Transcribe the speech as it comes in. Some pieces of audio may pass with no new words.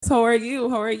How are you?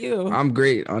 How are you? I'm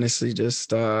great, honestly.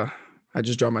 Just I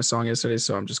just dropped my song yesterday,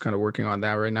 so I'm just kind of working on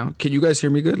that right now. Can you guys hear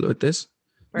me good with this?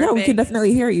 Yeah, we can Perfect.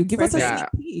 definitely hear you. Give us a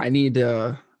Perfect. sneak Yeah, I peek. need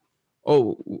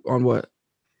oh, on what?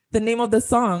 The name of the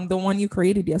song, the one you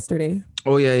created yesterday.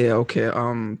 Oh yeah, okay.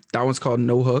 That one's called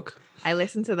No Hook. I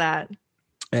listened to that.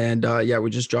 And yeah,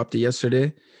 we just dropped it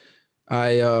yesterday.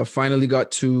 I finally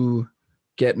got to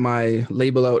get my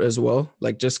label out as well.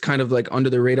 Like just kind of like under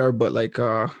the radar, but like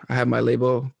I have my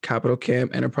label Capital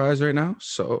Camp Enterprise right now.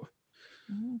 So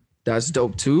Mhm. that's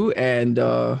dope too. And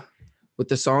with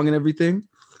the song and everything,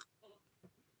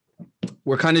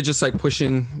 we're kind of just like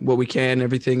pushing what we can.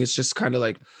 Everything is just kind of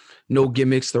like no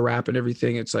gimmicks, the rap and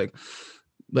everything. It's like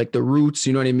the roots,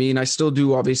 you know what I mean? I still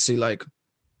do obviously like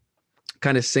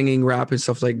kind of singing rap and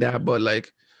stuff like that, but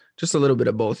like just a little bit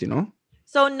of both, you know?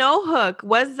 So No Hook,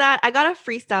 was that I got a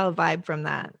freestyle vibe from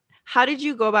that. How did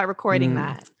you go about recording Mm.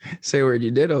 that? Say a word,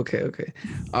 you did? Okay.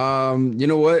 You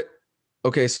know what?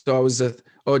 Okay, so I was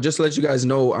just to let you guys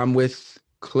know, I'm with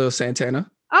Khalil Santana.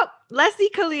 Oh, Leslie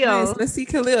Nice. Khalil. Let's see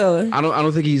Khalil. I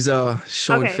don't think he's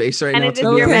showing Okay. face right And now, is to this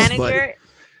be your Okay. honest, but manager?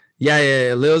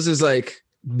 yeah. Lil's is like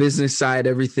business side,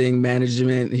 everything,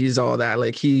 management, he's all that.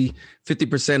 Like he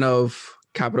 50% of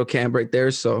Capital Camp right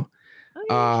there. So Okay.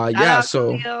 Shout yeah, out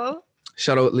so Khalil.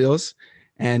 shout out Leos.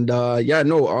 And yeah,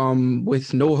 no,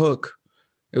 with No Hook,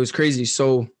 it was crazy.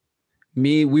 So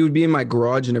we would be in my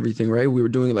garage and everything, right? We were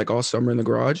doing it like all summer in the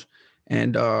garage,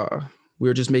 and we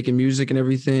were just making music and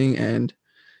everything. And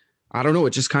I don't know,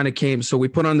 it just kind of came. So we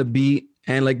put on the beat,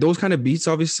 and like those kind of beats,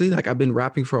 obviously, like I've been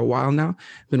rapping for a while now.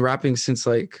 I've been rapping since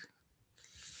like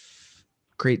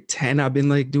grade 10. I've been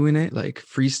like doing it, like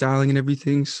freestyling and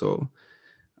everything. So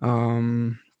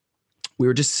um we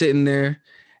were just sitting there,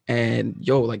 and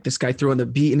like this guy threw on the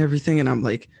beat and everything, and I'm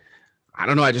like, I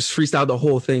don't know, I just freestyled the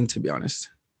whole thing, to be honest.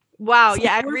 Wow. So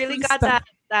Yeah, I you were really got freestyle.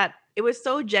 that it was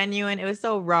so genuine. It was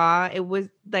so raw. It was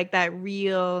like that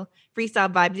real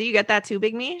freestyle vibe. Did you get that too,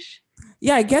 Big Mish?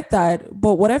 Yeah, I get that.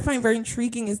 But what I find very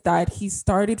intriguing is that he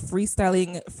started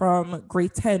freestyling from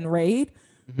grade 10, right?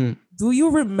 Mhm. Do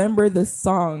you remember the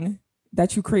song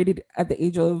that you created at the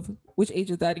age of which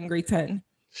age is that in grade 10?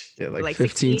 Yeah, like Like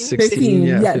 15, 16? 16. 15.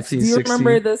 Yeah, Yes. 15, Do you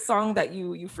remember 16. the song that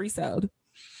you freestyled?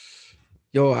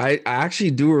 Yo, I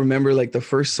actually do remember like the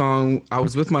first song. I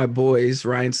was with my boys,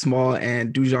 Ryan Small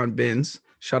and Dujon Bins.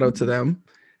 Shout out to them.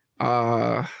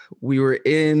 Uh, we were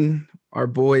in our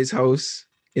boy's house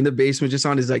in the basement, just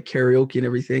on his like karaoke and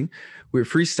everything. We were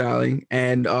freestyling,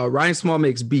 and Ryan Small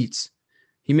makes beats.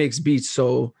 He makes beats,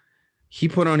 so he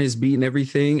put on his beat and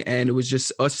everything, and it was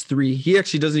just us three. He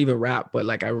actually doesn't even rap, but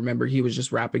like I remember he was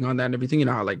just rapping on that and everything. You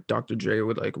know how like Dr. Dre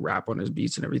would like rap on his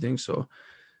beats and everything. So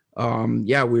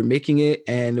yeah, we were making it,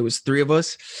 and it was three of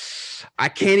us. I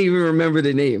can't even remember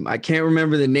the name. I can't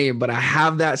remember the name, but I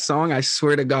have that song. I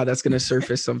swear to God, that's gonna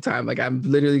surface sometime. Like I'm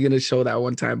literally gonna show that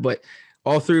one time. But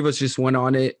all three of us just went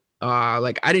on it.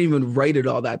 Like I didn't even write it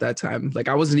all that time. Like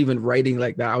I wasn't even writing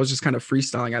like that. I was just kind of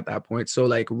freestyling at that point. So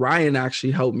like Ryan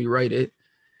actually helped me write it,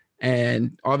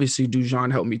 and obviously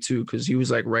Dujon helped me too, because he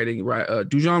was like writing. Right,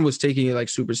 Dujon was taking it like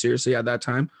super seriously at that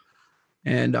time,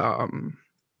 and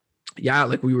yeah,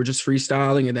 like we were just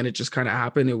freestyling, and then it just kind of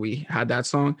happened, and we had that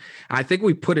song. I think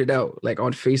we put it out like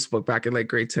on Facebook back in like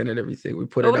grade 10 and everything. We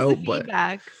put What it was the out, but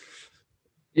feedback?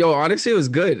 yo, honestly, it was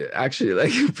good. Actually,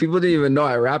 like people didn't even know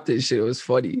I rapped this shit. It was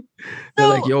funny. They're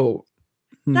like, So yo,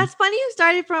 that's funny you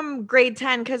started from grade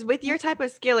 10 because with your type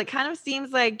of skill, it kind of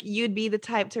seems like you'd be the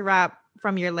type to rap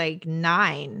from your like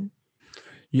 9.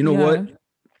 you know Yeah. what?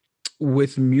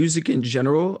 With music in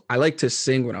general, I like to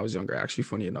sing when I was younger. Actually,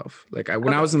 funny enough, like when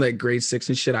I Okay. was in like grade 6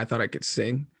 and shit, I thought I could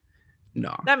sing.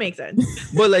 No, That makes sense.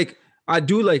 but like I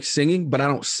do like singing, but I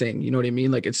don't sing. You know what I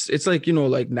mean? Like it's like, you know,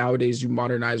 like nowadays you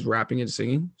modernize rapping and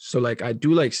singing. So like I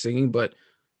do like singing, but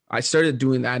I started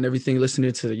doing that and everything,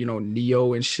 listening to, you know,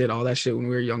 Neo and shit, all that shit when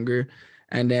we were younger.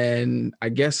 And then I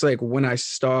guess like when I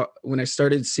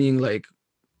started seeing like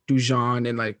Dujon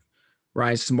and like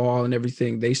Ryan Small and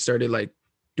everything, they started like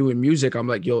doing music. I'm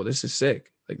like, yo, this is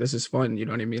sick. Like this is fun. You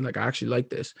know what I mean? Like I actually like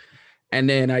this. And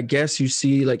then I guess you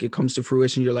see like it comes to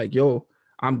fruition. You're like, yo,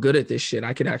 I'm good at this shit.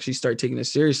 I could actually start taking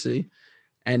this seriously.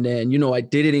 And then, you know, I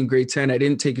did it in grade 10. I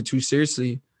didn't take it too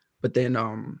seriously, but then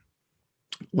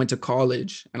went to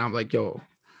college, and I'm like, yo,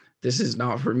 this is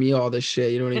not for me, all this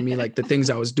shit. You know what I mean? Like the things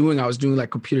I was doing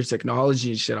like computer technology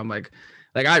and shit. I'm like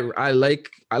I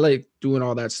like doing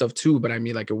all that stuff too, but I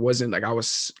mean, like it wasn't like I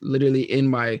was literally in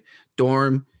my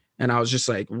dorm, and I was just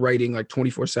like writing like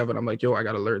 24/7. I'm like, yo, I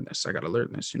gotta learn this. I gotta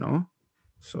learn this, you know?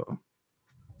 So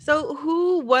So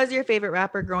who was your favorite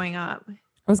rapper growing up?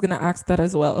 I was gonna ask that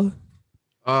as well.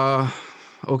 uh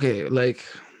okay, like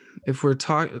if we're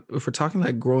talking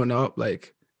like growing up,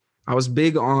 like I was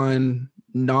big on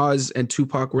Nas and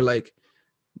Tupac were like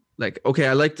okay,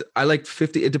 I liked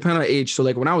 50, it depended on age. So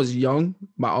like when I was young,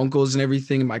 my uncles and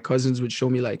everything and my cousins would show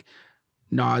me like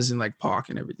Nas and like Pac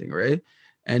and everything, right?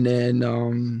 And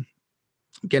then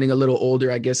getting a little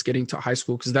older, I guess getting to high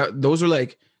school, because those were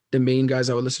like the main guys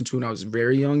I would listen to when I was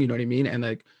very young, you know what I mean? And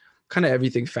like kind of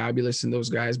everything Fabulous in those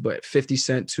guys, but 50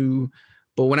 Cent too.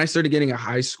 But when I started getting a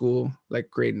high school, like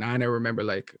grade 9, I remember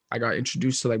like I got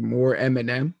introduced to like more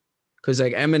Eminem, because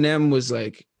like Eminem was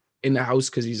like in the house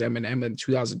because he's Eminem. In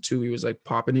 2002 he was like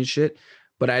popping his shit,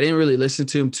 but I didn't really listen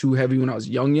to him too heavy when I was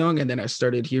young, and then I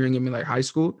started hearing him in like high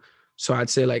school. So I'd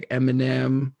say like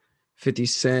Eminem, 50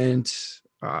 Cent,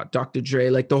 Dr. Dre,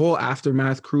 like the whole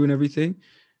Aftermath crew and everything.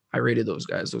 I rated those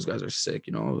guys. Those guys are sick,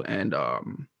 you know, and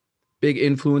big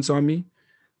influence on me.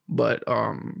 But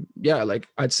yeah, like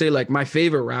I'd say like my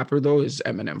favorite rapper though is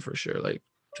Eminem for sure, like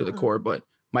to the core. But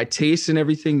my taste and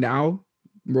everything now,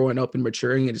 growing up and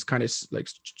maturing, it is kind of like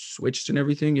switched and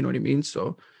everything, you know what I mean?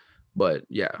 So, but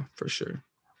yeah, for sure.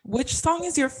 Which song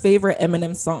is your favorite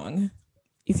Eminem song?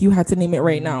 If you had to name it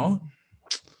right now.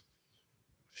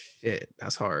 Shit,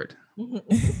 that's hard.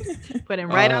 Put him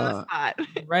right on the spot.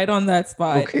 Right on that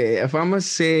spot. Okay, if I'm gonna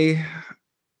say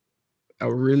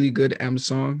a really good M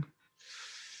song,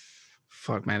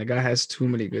 fuck man, the guy has too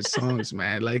many good songs,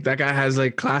 man. Like that guy has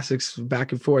like classics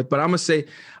back and forth. But I'm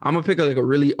gonna pick like a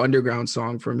really underground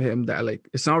song from him that like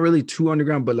it's not really too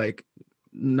underground, but like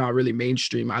not really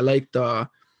mainstream. I like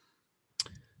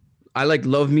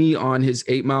Love Me on his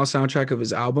 8 Mile soundtrack of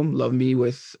his album, Love Me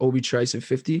with Obi Trice and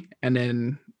 50. And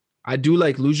then I do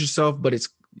like Lose Yourself, but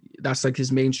that's like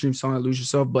his mainstream song, Lose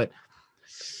Yourself. But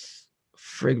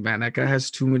frig, man, that guy has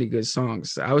too many good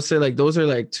songs. I would say like those are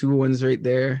like two ones right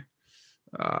there.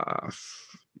 You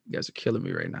guys are killing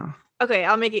me right now. Okay,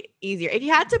 I'll make it easier. If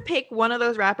you had to pick one of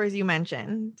those rappers you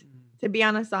mentioned to be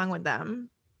on a song with them,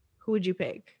 who would you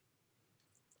pick?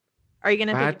 Are you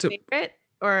gonna pick your favorite,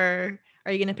 or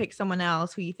are you gonna pick someone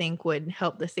else who you think would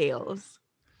help the sales?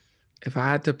 If I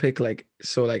had to pick like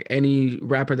any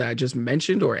rapper that I just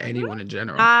mentioned or anyone in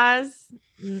general. Nas,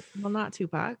 well, not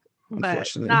Tupac,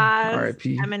 but Nas,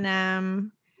 R.I.P. Eminem,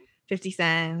 50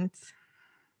 Cent.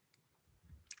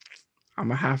 I'm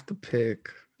gonna have to pick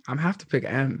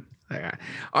M. Like,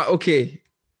 okay,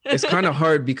 it's kind of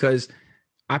hard because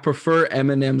I prefer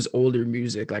Eminem's older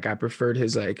music. Like I preferred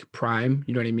his like prime.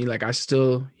 You know what I mean? Like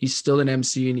he's still an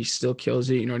MC and he still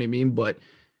kills it. You know what I mean? But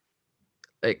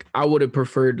like I would have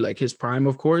preferred like his prime,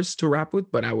 of course, to rap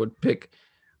with. But I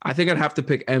think I'd have to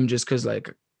pick M just because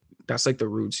like that's like the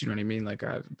roots. You know what I mean? Like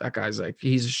that guy's like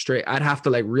he's straight. I'd have to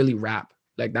like really rap.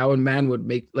 Like that one man would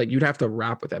make like you'd have to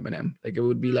rap with Eminem. Like it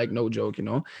would be like no joke, you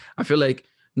know. I feel like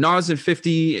Nas and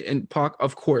 50 and Pac,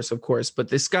 of course. But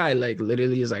this guy like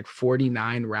literally is like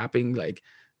 49 rapping like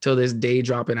till this day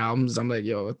dropping albums. I'm like,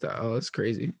 yo, what the hell? It's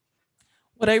crazy.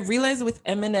 What I realized with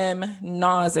Eminem,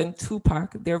 Nas, and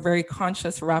Tupac, they're very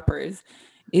conscious rappers.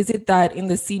 Is it that in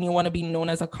the scene you want to be known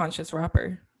as a conscious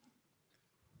rapper?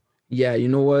 Yeah, you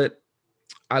know what?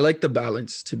 I like the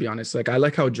balance, to be honest. Like I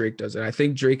like how Drake does it. I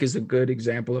think Drake is a good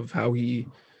example of how he,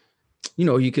 you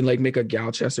know, he can like make a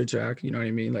Galchester track, you know what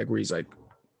I mean? Like where he's like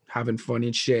having fun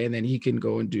and shit, and then he can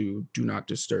go and do Not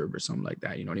Disturb or something like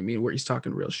that, you know what I mean? Where he's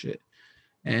talking real shit.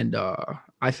 And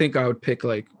I think I would pick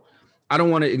like, I don't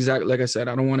want to like I said,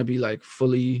 I don't want to be like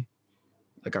fully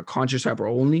like a conscious rapper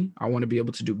only. I want to be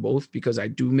able to do both because I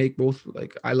do make both.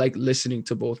 Like I like listening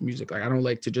to both music. Like I don't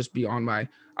like to just be I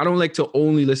don't like to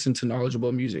only listen to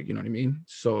knowledgeable music. You know what I mean?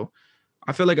 So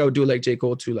I feel like I would do like J.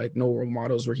 Cole too, like No Role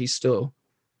Models, where he's still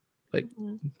like,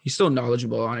 he's still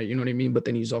knowledgeable on it. You know what I mean? But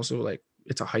then he's also like,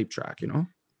 it's a hype track, you know?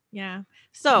 Yeah.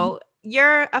 So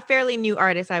you're a fairly new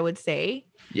artist, I would say.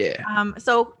 Yeah.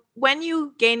 So when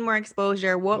you gain more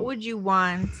exposure, what would you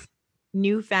want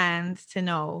new fans to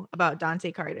know about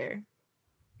Dante Carter?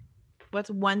 What's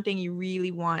one thing you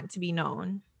really want to be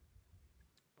known?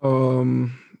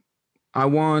 I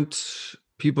want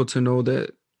people to know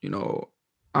that, you know,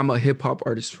 I'm a hip hop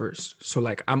artist first. So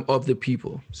like I'm of the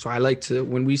people. So I like to,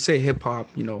 when we say hip hop,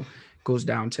 you know, goes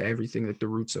down to everything, like the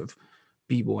roots of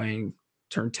b-boying,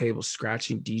 turntable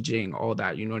scratching, DJing, all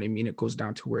that, you know what I mean? It goes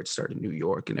down to where it started in New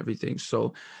York and everything.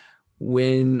 So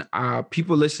when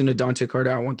people listen to Dante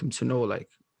Carter, I want them to know like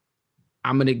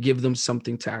I'm going to give them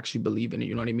something to actually believe in it.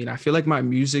 You know what I mean? I feel like my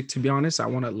music, to be honest, I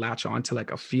want to latch on to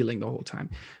like a feeling the whole time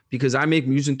because I make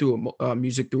music through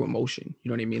emotion. You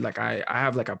know what I mean? Like I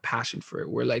have like a passion for it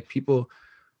where like people,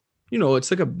 you know,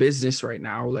 it's like a business right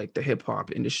now, like the hip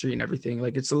hop industry and everything.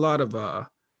 Like it's a lot of,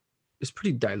 it's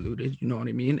pretty diluted, you know what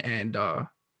I mean? And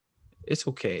it's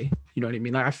okay. You know what I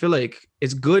mean? Like, I feel like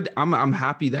it's good. I'm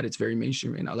happy that it's very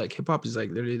mainstream right now. Like hip hop is like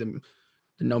literally the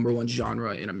number one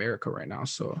genre in America right now.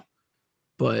 So,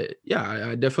 but yeah,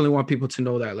 I definitely want people to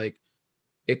know that like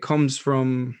it comes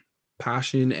from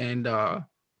passion and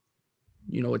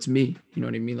it's me. You know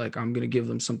what I mean? Like I'm gonna give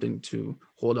them something to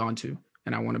hold on to,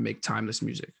 and I want to make timeless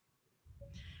music.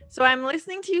 So I'm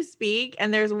listening to you speak,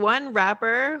 and there's one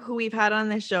rapper who we've had on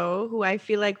the show who I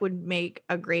feel like would make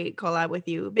a great collab with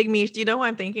you. Big Mish, do you know who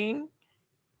I'm thinking?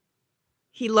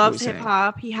 He loves hip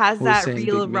hop. He has that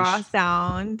real raw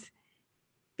sound.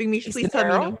 Big Mish, please tell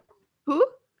me you know. Who?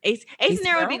 Ace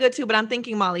Nero would be good too, but I'm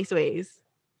thinking Molly Sways.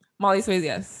 Molly Sways,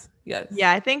 yes. Yes.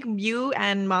 Yeah, I think you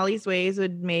and Molly Sways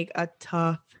would make a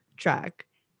tough track.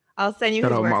 I'll send you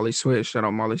Shout his out work. Molly Sways. Shout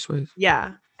out Molly Sways.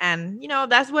 Yeah. And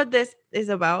that's what this is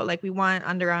about. Like we want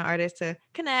underground artists to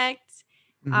connect,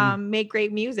 make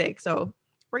great music. So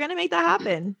we're gonna make that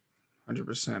happen.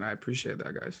 100%. I appreciate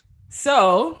that, guys.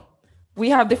 So we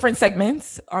have different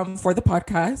segments for the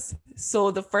podcast.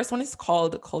 So the first one is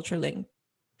called Culture Link.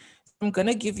 I'm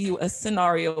gonna give you a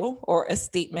scenario or a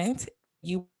statement.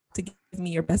 You to give me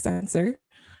your best answer.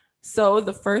 So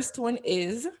the first one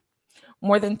is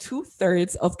more than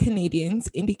 2/3 of Canadians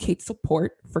indicate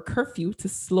support for curfew to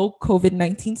slow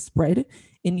COVID-19 spread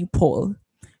in new poll.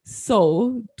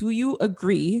 So do you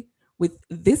agree with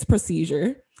this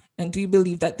procedure? And do you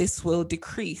believe that this will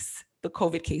decrease the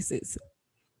COVID cases?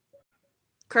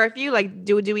 Curfew, like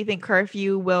do we think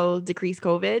curfew will decrease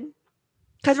COVID?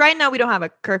 Because right now we don't have a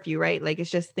curfew, right? Like it's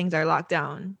just things are locked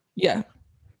down. Yeah.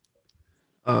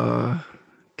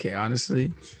 Okay,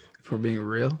 honestly, if we're being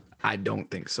real, I don't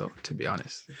think so, to be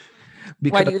honest.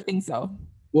 Because, why do you think so?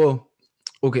 Well,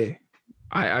 okay.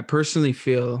 I personally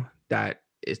feel that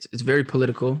it's very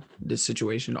political, this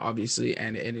situation, obviously,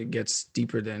 and it gets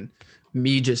deeper than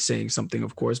me just saying something,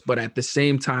 of course. But at the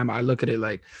same time, I look at it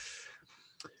like,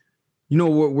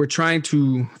 we're trying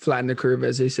to flatten the curve,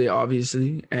 as they say,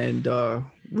 obviously, and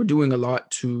we're doing a lot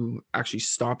to actually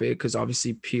stop it because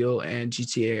obviously Peel and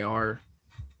GTA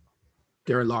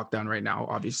they're in lockdown right now.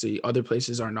 Obviously, other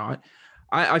places are not.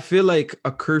 I feel like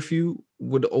a curfew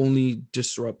would only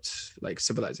disrupt like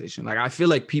civilization. Like I feel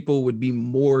like people would be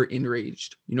more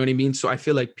enraged. You know what I mean? So I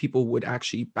feel like people would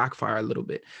actually backfire a little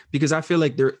bit because I feel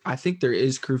like I think there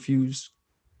is curfews.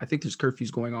 I think there's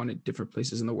curfews going on in different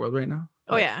places in the world right now.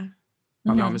 Oh yeah.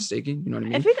 If I'm not mistaken. You know what I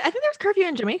mean? I think there's curfew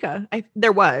in Jamaica.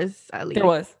 There was at least. There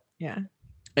was. Yeah.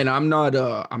 And I'm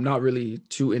not really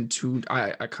too into.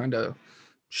 I kind of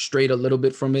strayed a little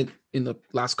bit from it in the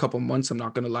last couple months. I'm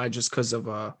not gonna lie, just because of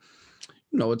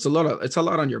it's a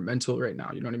lot on your mental right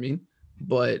now. You know what I mean?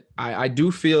 But I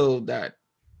do feel that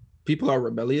people are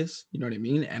rebellious. You know what I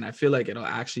mean? And I feel like it'll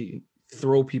actually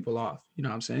throw people off. You know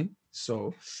what I'm saying?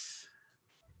 So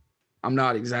I'm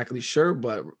not exactly sure,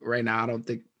 but right now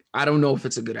I don't know if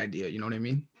it's a good idea. You know what I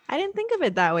mean? I didn't think of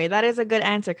it that way. That is a good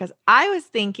answer because I was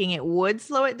thinking it would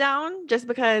slow it down just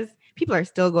because people are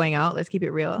still going out. Let's keep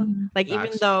it real. Like even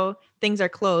though things are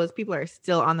closed, people are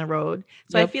still on the road.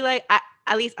 So I feel like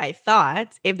at least I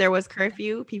thought if there was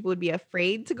curfew, people would be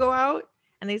afraid to go out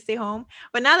and they stay home.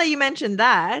 But now that you mentioned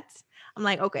that, I'm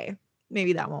like, okay,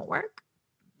 maybe that won't work.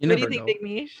 What do you think, Big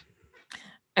Mish?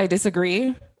 I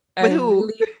disagree. With who?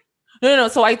 No.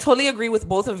 So I totally agree with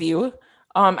both of you.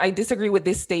 I disagree with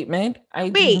this statement.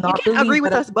 Wait, you can't agree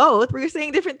with us both. We're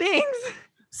saying different things.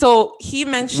 So he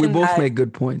mentioned we both make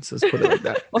good points. Let's put it like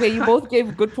that. Okay, you both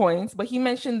gave good points, but he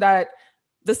mentioned that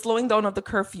the slowing down of the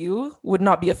curfew would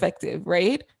not be effective,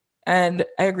 right? And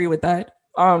I agree with that.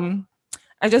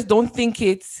 I just don't think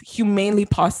it's humanely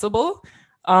possible.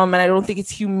 And I don't think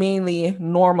it's humanely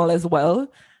normal as well.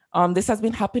 This has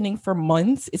been happening for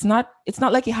months. It's not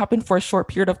like it happened for a short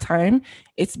period of time.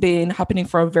 It's been happening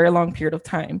for a very long period of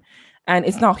time. And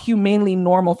it's not humanely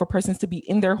normal for persons to be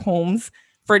in their homes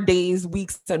for days,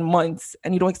 weeks, and months,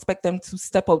 and you don't expect them to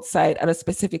step outside at a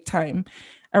specific time.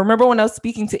 I remember when I was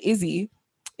speaking to Izzy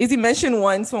mentioned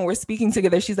once when we're speaking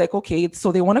together, she's like, okay,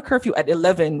 so they want a curfew at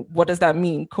 11. What does that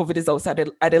mean? COVID is outside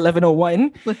at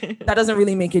 11:01. That doesn't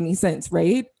really make any sense,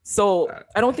 right? So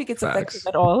I don't think it's effective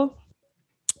at all.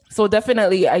 So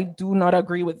definitely, I do not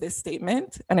agree with this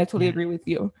statement, and I totally agree with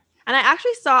you. And I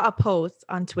actually saw a post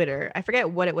on Twitter. I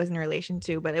forget what it was in relation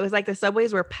to, but it was like the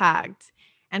subways were packed.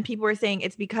 And people were saying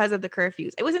it's because of the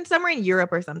curfews. It was somewhere in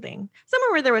Europe or something,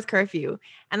 somewhere where there was curfew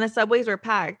and the subways were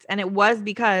packed. And it was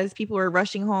because people were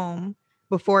rushing home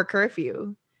before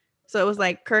curfew. So it was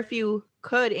like curfew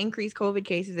could increase COVID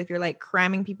cases if you're like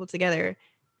cramming people together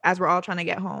as we're all trying to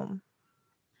get home.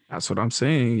 That's what I'm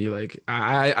saying. You're like,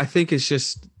 I think it's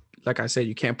just, like I said,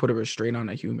 you can't put a restraint on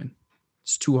a human.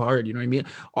 it's too hard. You know what I mean?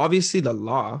 Obviously the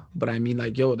law, but I mean,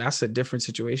 like, yo, that's a different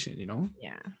situation, you know?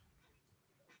 Yeah.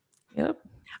 Yep.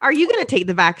 Are you gonna take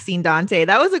the vaccine, Dante?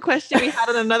 That was a question we had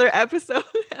on another episode,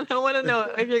 and I want to know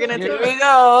if you're gonna Here take we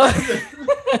go.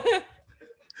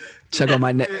 Check out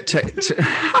my net.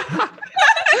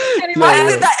 Why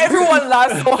is it that everyone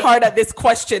laughs so hard at this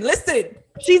question? Listen.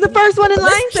 She's the first one in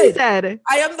line, she Listen. said.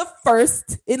 I am the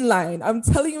first in line. I'm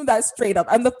telling you that straight up.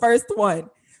 I'm the first one.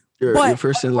 You're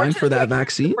first in line for that unfortunately,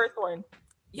 vaccine? First one.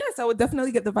 Yes, I would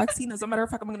definitely get the vaccine. As a matter of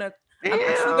fact, I'm actually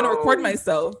gonna record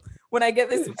myself when I get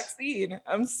this vaccine.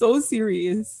 I'm so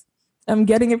serious. I'm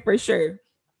getting it for sure.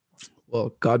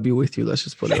 Well, God be with you. Let's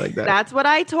just put it like that. That's what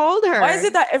I told her. Why is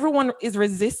it that everyone is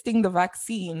resisting the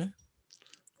vaccine?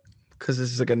 Because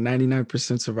it's like a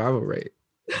 99% survival rate.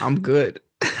 I'm good.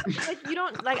 Like, you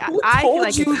don't like. Who I feel told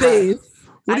like you it's this?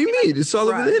 What do you feel like mean? It's all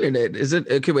over the trust. internet. Is it?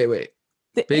 Okay, wait.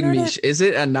 The Big internet- Mish, is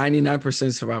it a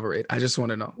 99% survival rate? I just want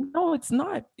to know. No, it's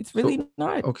not. It's really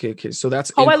not. Okay. So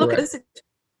that's How incorrect. I look at this.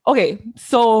 Okay,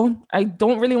 so I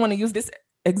don't really want to use this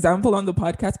example on the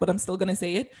podcast, but I'm still gonna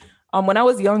say it. When I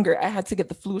was younger, I had to get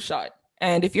the flu shot,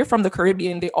 and if you're from the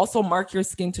Caribbean, they also mark your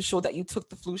skin to show that you took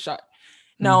the flu shot.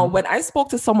 Now, when I spoke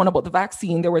to someone about the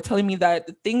vaccine, they were telling me that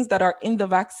the things that are in the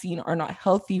vaccine are not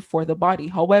healthy for the body.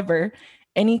 However,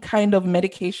 any kind of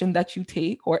medication that you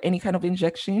take or any kind of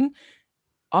injection,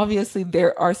 obviously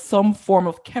there are some form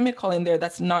of chemical in there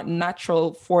that's not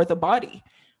natural for the body,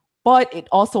 but it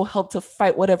also helps to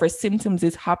fight whatever symptoms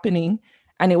is happening,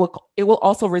 and it will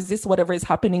also resist whatever is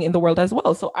happening in the world as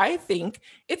well. So I think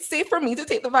it's safe for me to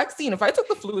take the vaccine. If I took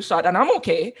the flu shot and I'm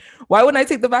okay, why wouldn't I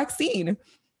take the vaccane?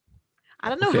 I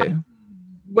don't know Okay. how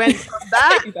went from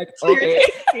that. He's like, to- okay.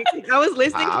 I was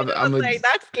listening to it. I was like,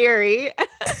 that's scary.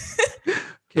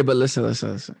 Okay, but listen.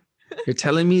 You're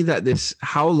telling me that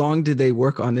how long did they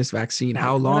work on this vaccine?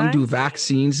 How That's long what do I'm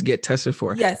vaccines get tested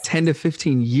for? Yes. 10 to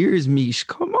 15 years, Mish.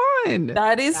 Come on.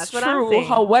 That is That's what I'm true. saying.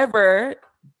 However,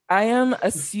 I am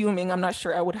assuming, I'm not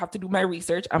sure, I would have to do my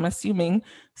research. I'm assuming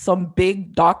some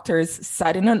big doctors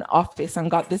sat in an office and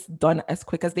got this done as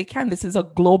quick as they can. This is a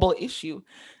global issue.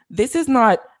 This is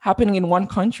not happening in one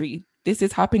country. This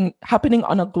is happening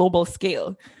on a global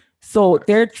scale. So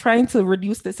they're trying to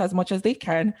reduce this as much as they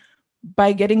can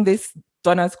by getting this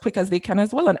done as quick as they can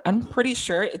as well. And I'm pretty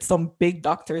sure it's some big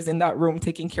doctors in that room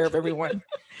taking care of everyone.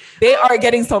 They are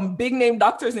getting some big name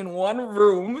doctors in one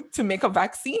room to make a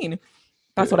vaccine.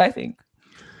 That's what I think.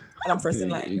 And I'm first in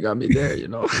line. You got me there, you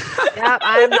know. Yep,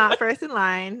 I'm not first in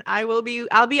line. I'll be on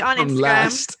I'm Instagram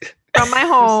last. from my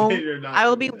home. You're not I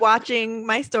will be watching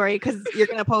my story because you're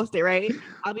gonna post it, right?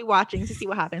 I'll be watching to see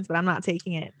what happens, but I'm not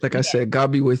taking it. Like I said,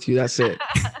 God be with you. That's it.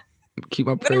 Keep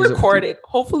my I'm prayers gonna up. record it.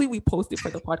 Hopefully we post it for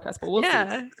the podcast, but we'll see.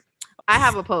 Yeah. I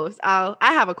have a post. I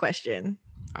have a question.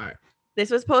 All right. This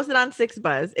was posted on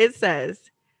 6Buzz. It says,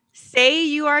 say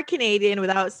you are Canadian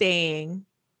without saying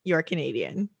you're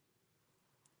Canadian.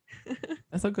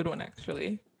 That's a good one,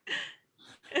 actually.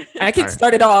 I can Alright.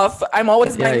 start it off. I'm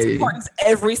always Yeah, buying yeah, yeah. Spartans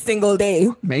every single day.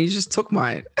 Man, you just took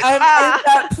mine. I'm in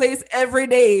that place every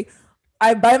day.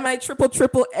 I buy my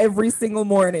triple every single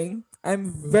morning.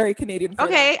 I'm very Canadian. For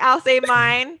Okay, that. I'll say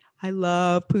mine. I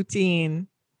love poutine.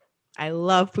 I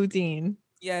love poutine.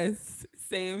 Yes.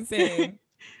 Same.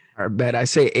 I bet I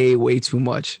say A way too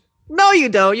much. No, you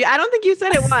don't. I don't think you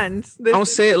said it once. I don't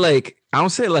say it like I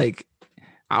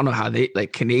don't know how they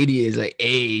like Canadian is like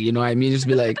A, you know what I mean? Just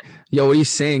be like, yo, what are you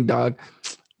saying, dog?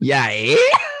 Yeah, eh?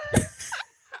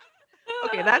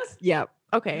 Okay, that's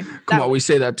okay. Come That, on, we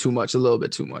say that too much, a little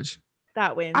bit too much.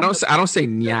 that wins. I don't say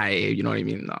nya, eh, you know what I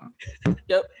mean? No.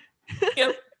 Yep.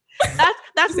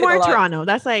 That's say it more a lot. Toronto.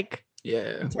 That's like.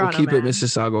 Yeah, we'll Toronto, keep it man.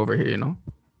 Mississauga over here, you know.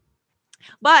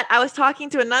 But I was talking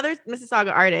to another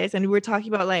Mississauga artist, and we were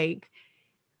talking about like,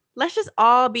 let's just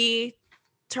all be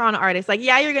Toronto artists. Like,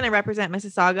 yeah, you're gonna represent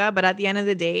Mississauga, but at the end of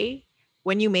the day,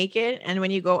 when you make it and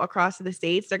when you go across to the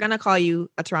States, they're gonna call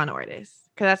you a Toronto artist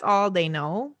because that's all they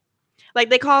know. Like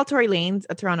they call Tory Lanez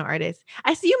a Toronto artist.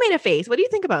 I see you made a face. What do you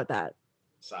think about that?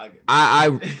 Saga.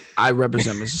 I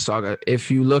represent Mississauga. If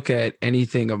you look at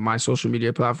anything of my social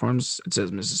media platforms, it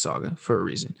says Mississauga for a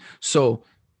reason. So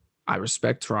I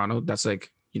respect Toronto. That's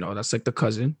like, you know, that's like the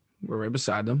cousin. We're right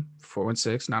beside them.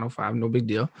 416, 905, no big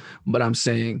deal. But I'm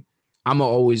saying I'm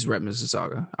always rep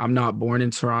Mississauga. I'm not born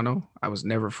in Toronto. I was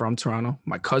never from Toronto.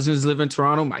 My cousins live in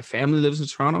Toronto. My family lives in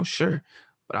Toronto, sure.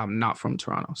 But I'm not from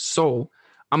Toronto. So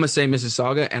I'm going to say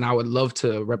Mississauga, and I would love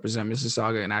to represent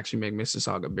Mississauga and actually make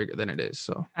Mississauga bigger than it is.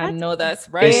 So I know that's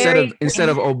right. instead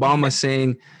of Obama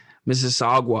saying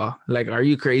Mississauga, like, are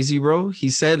you crazy, bro? He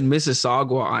said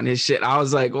Mississauga on his shit. I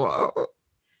was like, well,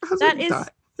 That is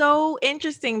so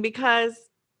interesting because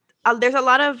there's a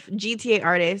lot of GTA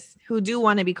artists who do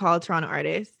want to be called Toronto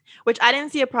artists, which I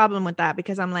didn't see a problem with that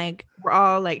because I'm like, we're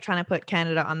all like trying to put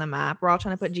Canada on the map. We're all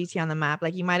trying to put GTA on the map.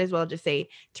 Like you might as well just say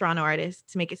Toronto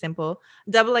artists to make it simple.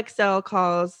 Double XL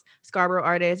calls Scarborough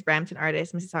artists, Brampton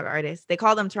artists, Mississauga artists. They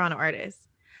call them Toronto artists.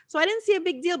 So I didn't see a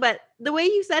big deal, but the way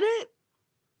you said it,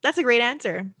 that's a great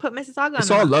answer. Put Mississauga on It's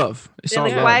the all map. love. It's all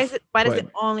like, love. why does it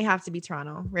only have to be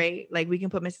Toronto, right? Like we can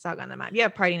put Mississauga on the map. You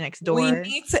have Party Next Door. We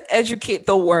need to educate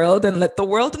the world and let the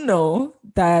world know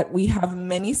that we have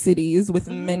many cities with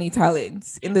many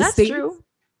talents. In the States, true.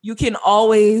 You can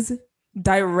always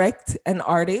direct an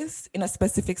artist in a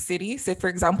specific city. Say, for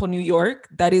example, New York,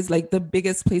 that is like the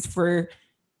biggest place for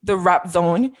the rap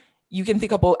zone. You can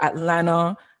think about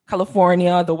Atlanta,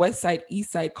 California, the West Side,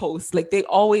 East Side, Coast. Like they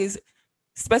always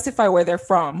specify where they're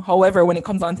from. However, when it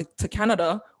comes on to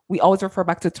Canada, we always refer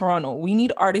back to Toronto. We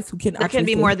need artists who can actually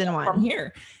be more than one from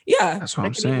here. Yeah, that's what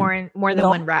I'm saying. More than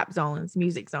one rap zones,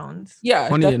 music zones. Yeah,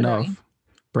 funny enough,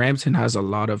 Brampton has a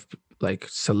lot of like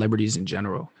celebrities in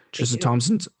general. Tristan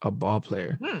Thompson's a ball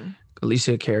player.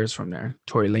 Alicia Keys from there.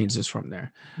 Tory Lanez is from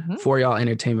there. For Y'all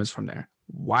Entertainment's from there.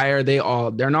 Why are they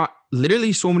all? They're not.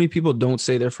 Literally, so many people don't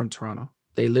say they're from Toronto.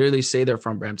 They literally say they're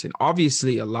from Brampton.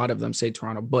 Obviously, a lot of them say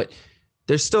Toronto, but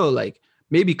they're still like,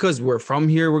 maybe because we're from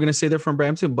here, we're going to say they're from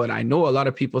Brampton, but I know a lot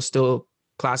of people still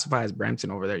classify as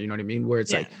Brampton over there. You know what I mean? Where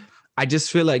it's like, I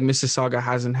just feel like Mississauga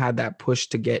hasn't had that push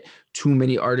to get too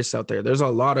many artists out there. There's a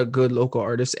lot of good local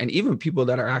artists and even people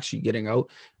that are actually getting out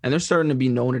and they're starting to be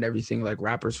known and everything, like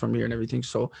rappers from here and everything.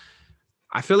 So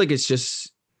I feel like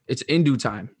it's in due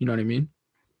time. You know what I mean?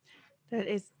 That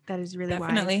is really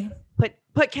definitely wise.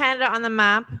 Put Canada on the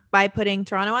map by putting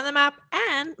Toronto on the map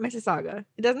and Mississauga.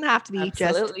 It doesn't have to be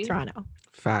just Toronto.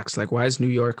 Facts. Like, why is New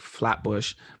York,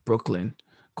 Flatbush, Brooklyn,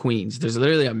 Queens? There's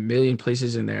literally a million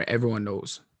places in there. Everyone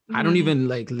knows. I don't even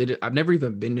I've never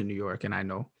even been to New York and I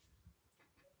know.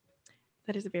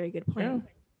 That is a very good point.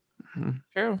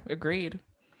 True. Agreed.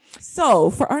 So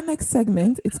for our next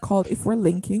segment, it's called If We're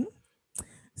Linking.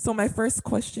 So my first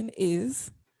question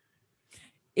is,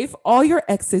 if all your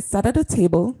exes sat at a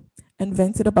table and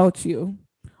vented about you,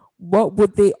 what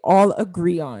would they all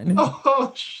agree on?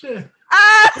 Oh shit.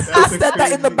 Who said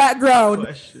that in the background?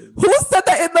 Question. Who said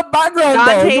that in the background?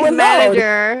 Dante's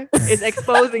manager is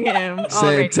exposing him.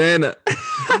 Santana.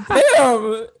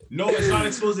 Damn. No, it's not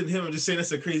exposing him. I'm just saying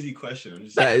that's a crazy question.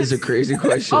 That is a crazy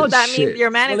question. Oh, that means your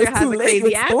manager has a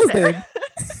crazy answer.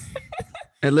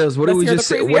 And Liz, what did we just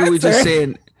say? What are we just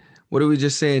saying? What are we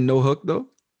just saying? No hook though?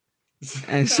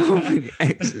 And so many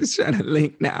exes trying to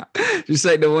link now. Just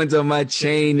like the ones on my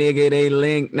chain, nigga, they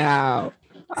link now.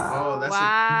 Oh, that's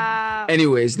wow.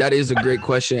 Anyways, that is a great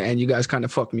question, and you guys kind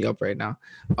of fucked me up right now.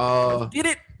 Did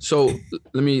it? So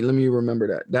let me remember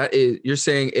that. That is, you're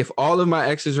saying if all of my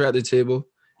exes were at the table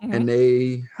and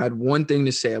they had one thing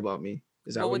to say about me,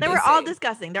 is that what they were all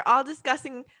discussing? They're all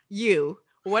discussing you.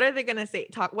 What are they gonna say?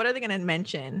 What are they gonna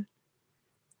mention?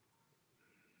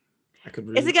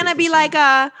 Is it gonna be like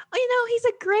he's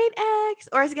a great ex,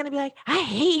 or is it gonna be like, I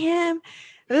hate him?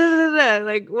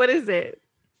 Like, what is it?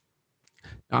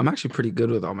 I'm actually pretty good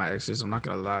with all my exes. I'm not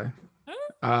gonna lie.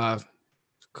 A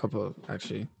couple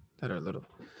actually that are little.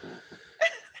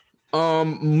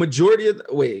 Majority of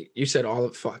wait, you said all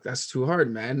of fuck. That's too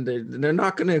hard, man. They're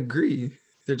not gonna agree.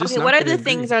 They're just okay. What are the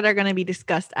things that are gonna be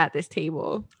discussed at this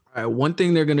table? All right, one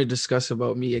thing they're gonna discuss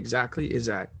about me exactly is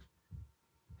that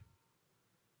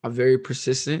I'm very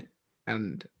persistent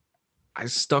and I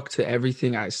stuck to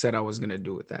everything I said I was gonna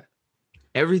do with that.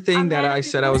 Everything that I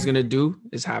said I was going to do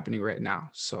is happening right now.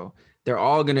 So they're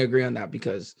all going to agree on that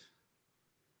because,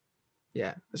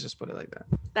 yeah, let's just put it like that.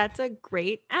 That's a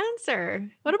great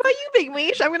answer. What about you, Big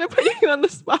Mish? I'm going to put you on the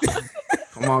spot.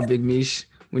 Come on, Big Mish.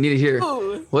 We need to hear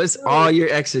what's all your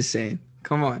exes saying.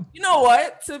 Come on. You know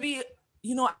what? I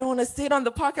don't want to say it on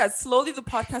the podcast. Slowly, the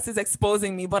podcast is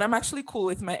exposing me, but I'm actually cool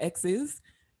with my exes.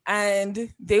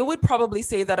 And they would probably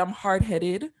say that I'm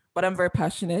hard-headed, but I'm very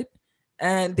passionate.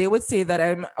 And they would say that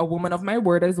I'm a woman of my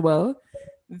word as well.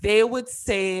 They would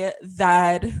say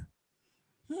that,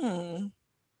 I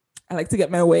like to get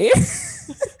my way.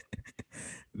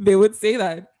 They would say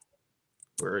that.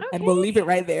 Word. And we'll leave it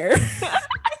right there.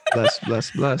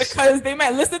 Bless. Because they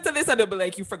might listen to this and they'll be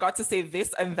like, you forgot to say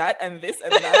this and that and this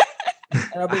and that.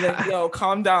 And I'll be like, yo,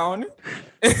 calm down.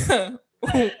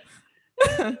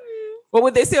 What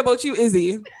would they say about you,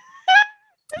 Izzy?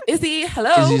 Izzy,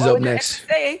 hello. Izzy's up next.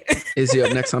 Izzy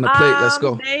up next on the plate. Let's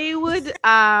go. They would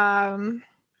I'm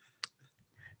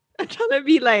trying to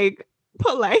be like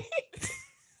polite.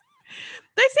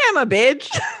 They say I'm a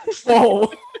bitch.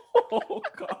 Oh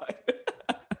God.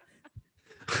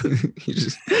 You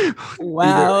just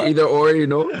Wow. either or, you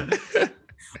know.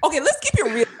 Okay, let's keep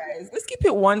it real, guys. Let's keep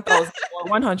it 1,000 or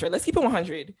 100. Let's keep it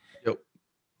 100. Yep.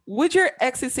 Would your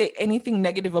exes say anything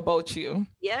negative about you?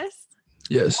 Yes.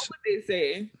 Yes. What would they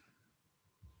say?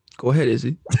 Go ahead,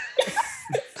 Izzy.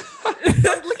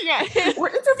 Looking at him. We're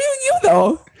interviewing you,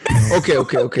 though. Okay.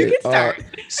 You can start.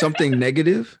 Something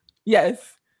negative.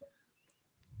 Yes.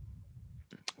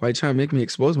 Why you trying to make me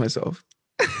expose myself?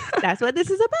 That's what this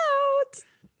is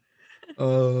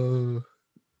about.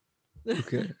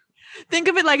 Okay. Think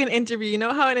of it like an interview. You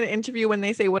know how in an interview when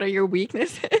they say, "What are your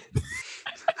weaknesses?"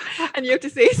 and you have to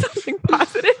say something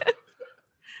positive.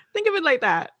 Think of it like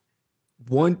that.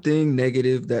 One thing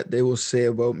negative that they will say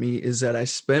about me is that I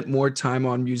spent more time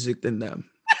on music than them.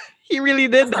 He really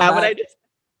did That's that. not But bad.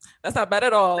 That's not bad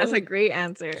at all. that's a great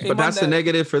answer. Shame But that's on a them.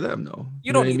 negative for them, though.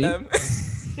 You know don't what I need mean?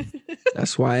 them.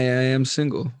 That's why I am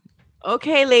single.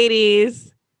 Okay,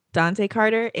 ladies. Dante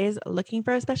Carter is looking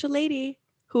for a special lady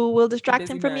who will distract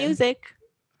busy him from man. music.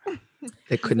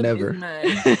 It could He's a busy never.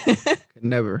 man. Could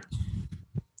never.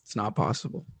 It's not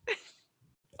possible.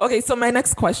 Okay, so my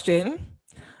next question.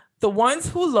 The ones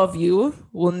who love you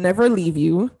will never leave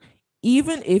you.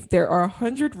 Even if there are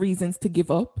 100 reasons to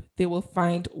give up, they will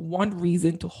find one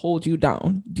reason to hold you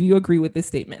down. Do you agree with this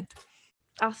statement?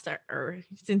 I'll start. Or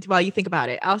since while you think about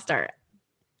it, I'll start.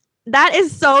 That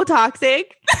is so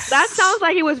toxic. That sounds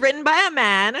like it was written by a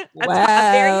man, a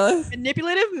very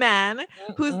manipulative man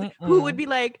who would be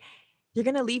like, "You're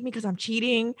gonna leave me because I'm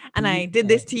cheating, and I did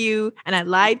this to you, and I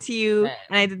lied to you,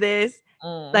 and I did this.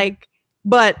 Like,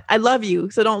 but I love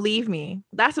you, so don't leave me."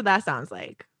 That's what that sounds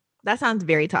like. That sounds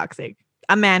very toxic.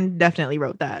 A man definitely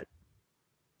wrote that.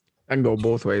 I can go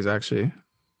both ways, actually.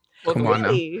 Both Come on now.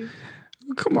 Really?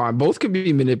 Come on. Both can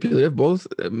be manipulative. Both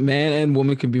man and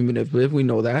woman can be manipulative. We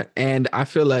know that. And I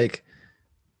feel like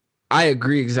I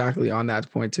agree exactly on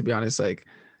that point, to be honest. Like,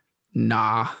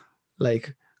 nah.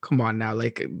 Like, come on now.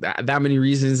 Like that many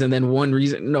reasons and then one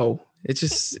reason. No. It's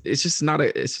just not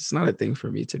a thing for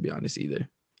me, to be honest, either.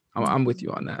 I'm with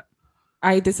you on that.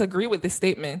 I disagree with this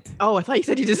statement. Oh, I thought you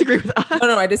said you disagree with us.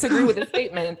 No, I disagree with the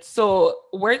statement. So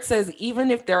where it says, even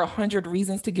if there are 100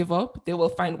 reasons to give up, they will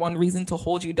find one reason to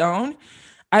hold you down.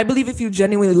 I believe if you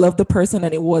genuinely love the person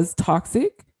and it was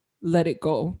toxic, let it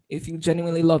go. If you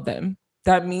genuinely love them,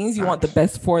 that means you want the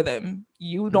best for them.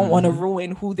 You don't want to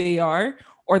ruin who they are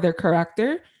or their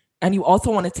character. And you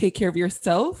also want to take care of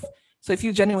yourself. So if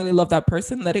you genuinely love that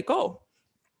person, let it go.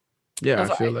 Yeah, That's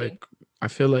I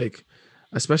what feel like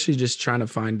especially just trying to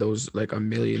find those like a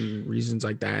million reasons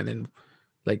like that, and then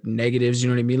like negatives, you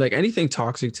know what I mean? Like anything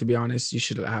toxic, to be honest, you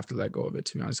should have to let go of it,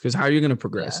 to be honest, because how are you going to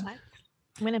progress? Yeah.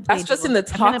 I'm gonna play That's just in the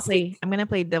toxic. I'm gonna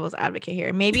play devil's advocate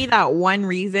here. Maybe that one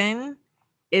reason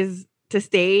is to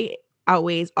stay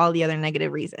outweighs all the other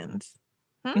negative reasons.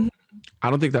 I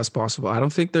don't think that's possible. I don't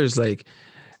think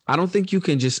you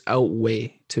can just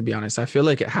outweigh, to be honest. I feel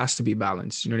like it has to be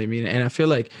balanced. You know what I mean? And I feel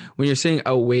like when you're saying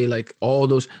outweigh, like all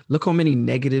those, look how many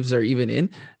negatives are even in.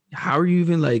 How are you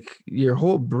even like your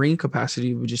whole brain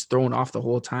capacity was just thrown off the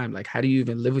whole time? Like, how do you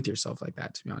even live with yourself like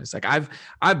that? To be honest, like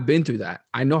I've been through that.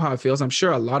 I know how it feels. I'm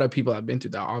sure a lot of people have been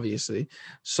through that, obviously.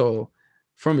 So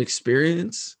from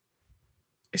experience,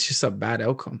 it's just a bad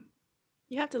outcome.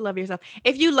 You have to love yourself.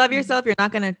 If you love yourself, you're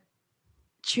not gonna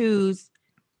choose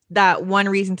that one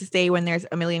reason to stay when there's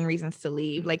a million reasons to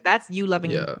leave. Like that's you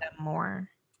loving them more.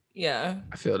 Yeah.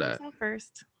 I feel that. Yourself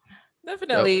first.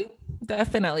 Definitely.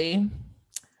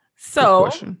 So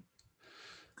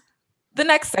the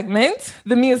next segment,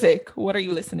 the music. What are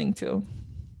you listening to?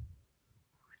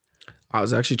 I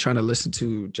was actually trying to listen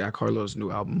to Jack Harlow's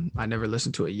new album. I never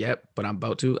listened to it yet, but I'm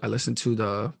about to. I listened to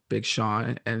the Big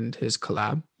Sean and his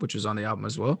collab, which was on the album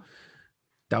as well.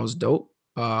 That was dope.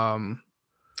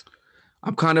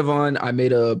 I'm kind of on, I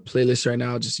made a playlist right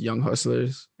now, just Young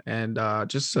Hustlers. And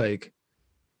just like,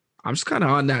 I'm just kind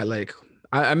of on that. Like,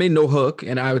 I made No Hook,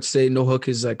 and I would say No Hook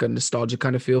is like a nostalgic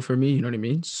kind of feel for me. You know what I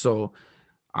mean? So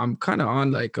I'm kind of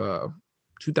on like a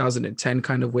 2010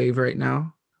 kind of wave right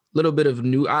now. A little bit of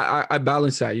new, I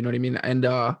balance that, you know what I mean? And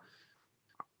I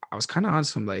was kind of on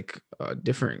some like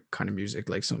different kind of music,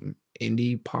 like some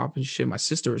indie pop and shit. My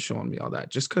sister was showing me all that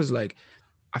just because like,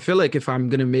 I feel like if I'm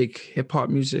going to make hip hop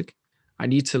music, I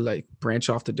need to like branch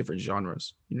off to different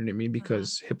genres. You know what I mean?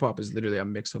 Because hip hop is literally a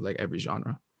mix of like every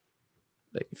genre.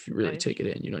 Like if you really take it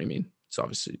in, you know what I mean? It's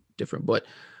obviously different, but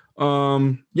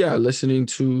yeah, listening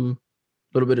to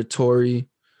a little bit of Tory,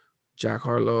 Jack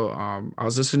Harlow. I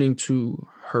was listening to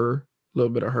Her, a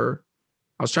little bit of Her.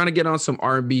 I was trying to get on some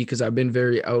R&B because I've been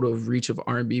very out of reach of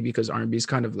R&B because R&B is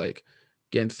kind of like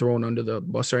getting thrown under the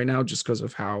bus right now just because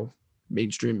of how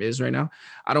mainstream is right now.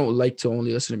 I don't like to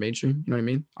only listen to mainstream. You know what I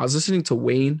mean? I was listening to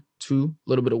Wayne too, a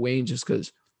little bit of Wayne, just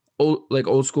because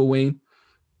old school Wayne.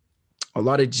 A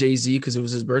lot of Jay-Z because it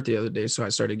was his birthday the other day, so I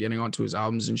started getting onto his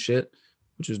albums and shit,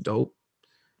 which was dope.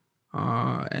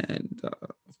 And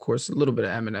of course a little bit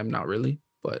of Eminem, not really,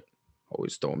 but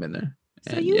always throw him in there.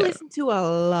 So you listen to a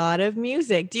lot of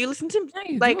music. Do you listen to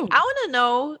I want to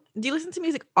know, do you listen to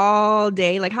music all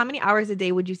day? Like how many hours a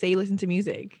day would you say you listen to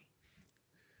music?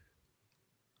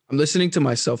 I'm listening to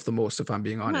myself the most, if I'm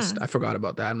being honest. I forgot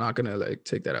about that. I'm not gonna like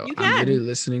take that out. I'm literally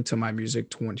listening to my music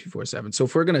 24/7. So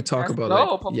if we're gonna talk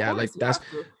about that's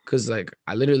because like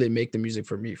I literally make the music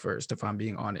for me first, if I'm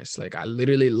being honest. Like I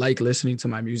literally like listening to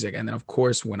my music, and then of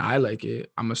course when I like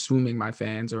it, I'm assuming my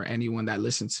fans or anyone that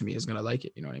listens to me is gonna like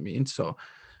it. You know what I mean? So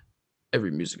every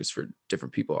music is for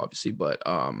different people, obviously, but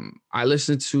I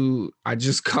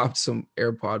just copped some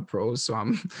AirPod Pros, so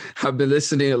I've been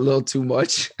listening a little too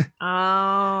much.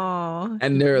 Oh,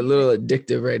 and they're a little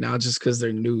addictive right now just because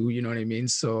they're new, you know what I mean?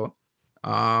 So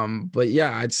but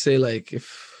yeah, I'd say like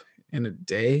if in a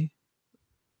day,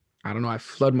 I don't know, I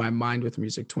flood my mind with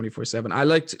music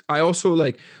 24/7. I also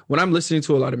like when I'm listening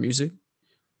to a lot of music,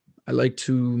 I like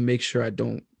to make sure I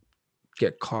don't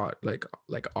get caught like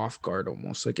off guard,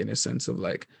 almost, like in a sense of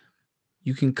like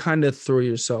you can kind of throw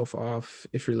yourself off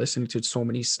if you're listening to so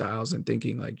many styles and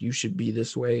thinking like you should be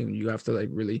this way, and you have to like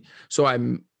really. So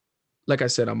I'm, like I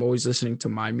said, I'm always listening to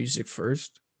my music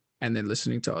first and then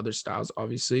listening to other styles,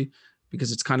 obviously,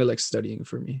 because it's kind of like studying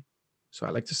for me. So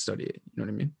I like to study it, you know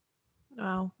what I mean?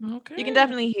 Wow. Okay. You can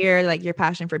definitely hear like your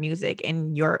passion for music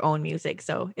in your own music,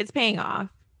 so it's paying off.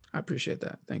 I appreciate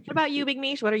that. Thank you. What about you, Big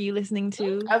Mish? What are you listening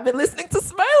to? I've been listening to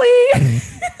Smiley.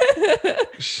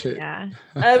 Shit. Yeah.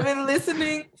 I've been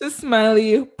listening to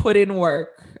Smiley put in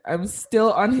work. I'm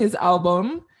still on his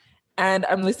album and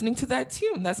I'm listening to that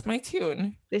tune. That's my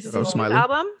tune. This is his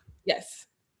album? Yes.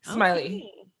 Smiley.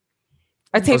 Okay.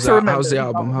 I take to remember. How's the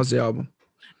album? How's the album?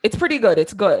 It's pretty good.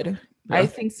 It's good. Yeah. I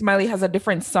think Smiley has a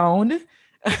different sound.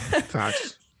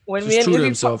 Facts. When Just true to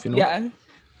himself, you know? Yeah.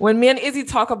 When me and Izzy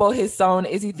talk about his sound,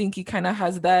 Izzy think he kind of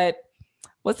has that.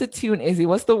 What's the tune, Izzy?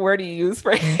 What's the word you use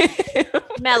for him?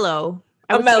 Mellow.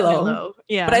 Mellow.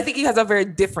 Yeah. But I think he has a very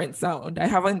different sound. I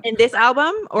haven't. In this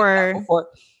album or?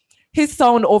 His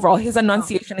sound overall, his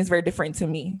enunciation is very different to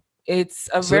me. It's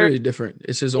very different.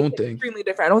 It's his own thing. Extremely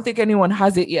different. I don't think anyone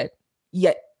has it yet.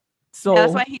 So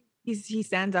that's why he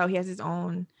stands out. He has his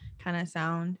own kind of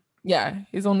sound. Yeah.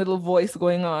 His own little voice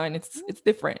going on. It's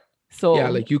different. So yeah,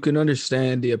 like you can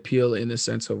understand the appeal in the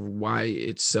sense of why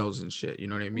it sells and shit. You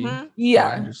know what I mean? Mm-hmm.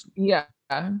 Yeah,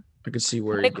 I could see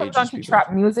where when it comes down to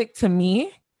trap music to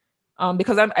me,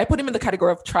 because I put him in the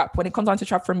category of trap. When it comes down to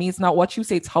trap, for me, it's not what you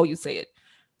say, it's how you say it.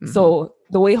 Mm-hmm. So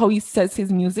the way how he says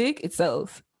his music, it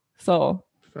sells. So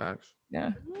facts.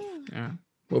 Yeah.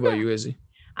 What about you, Izzy?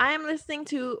 I am listening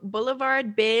to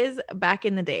Boulevard Biz Back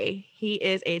in the Day. He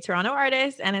is a Toronto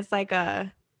artist, and it's like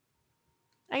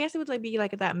I guess it would like be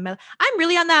like that. I'm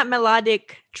really on that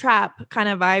melodic trap kind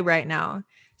of vibe right now.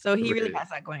 So he really has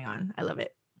that going on. I love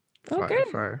it.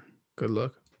 Fire. Good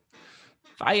luck.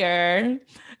 Fire.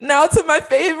 Now to my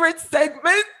favorite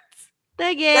segment.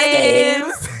 The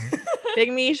games.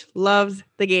 Big Mish loves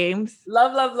the games.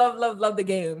 Love the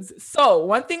games. So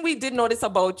one thing we did notice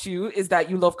about you is that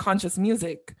you love conscious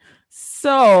music.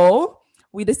 So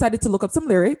we decided to look up some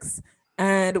lyrics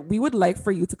and we would like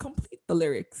for you to complete the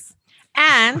lyrics.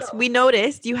 And we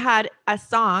noticed you had a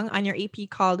song on your EP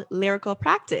called Lyrical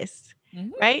Practice,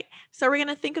 right? So we're going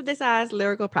to think of this as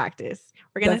lyrical practice.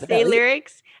 We're going to say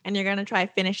lyrics and you're going to try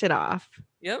finish it off.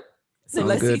 Yep. So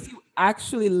let's see if you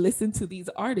actually listen to these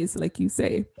artists, like you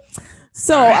say.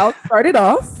 So I'll start it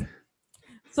off.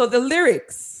 So the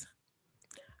lyrics: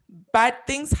 bad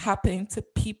things happen to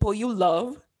people you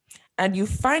love and you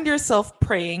find yourself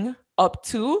praying up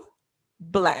to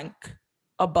blank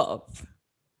above.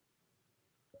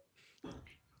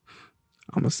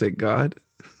 I'm gonna say God.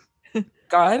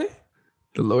 God?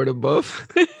 The Lord above.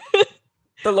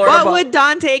 The Lord what above. would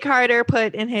Dante Carter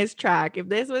put in his track if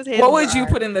this was his? What would you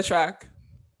put in the track?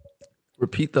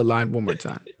 Repeat the line one more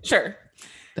time. Sure.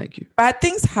 Thank you. Bad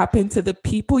things happen to the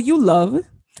people you love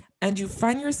and you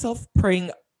find yourself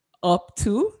praying up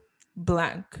to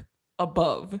blank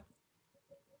above.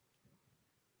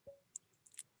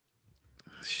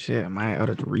 Shit, am I out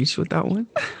of reach with that one?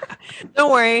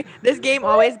 Don't worry. This game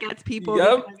always gets people.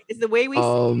 Yep. It's the way we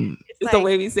it's the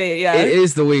way we say it, yeah. It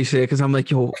is the way you say it, because I'm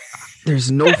like, yo,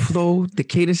 there's no flow. The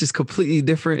cadence is completely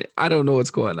different. I don't know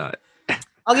what's going on.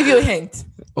 I'll give you a hint.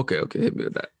 Okay, hit me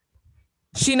with that.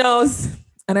 She knows,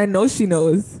 and I know she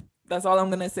knows. That's all I'm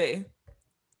gonna say.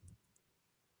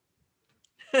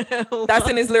 That's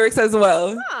in his lyrics as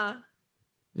well. Huh.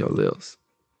 Yo, Lils.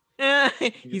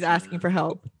 He's asking for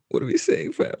help. What are we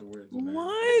saying, fam?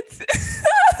 What?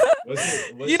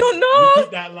 What's You don't know?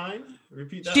 Repeat that line.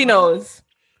 Repeat that She line. knows.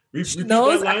 Repeat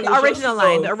knows. that line. The Michelle. original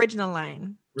line. The original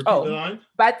line. Repeat Oh. the line.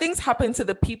 Bad things happen to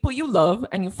the people you love,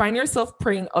 and you find yourself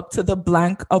praying up to the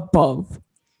blank above.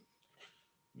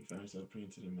 You find yourself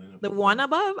praying to the man The above. one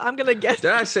above. I'm gonna guess.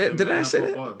 Did I say that?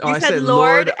 You Oh, I said said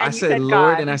Lord Lord. and I you said said Lord,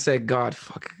 God. and I said God.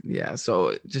 Fuck yeah.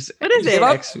 So just What is just it?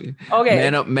 X me. Okay.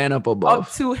 Man up above.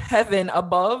 Up to heaven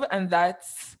above, and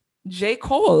that's J.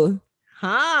 Cole.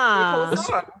 Huh.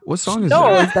 What song She is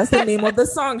knows. that? That's the name of the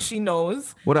song. She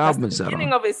knows. What That's album the is that beginning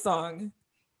on? of his song.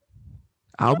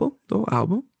 Album? Though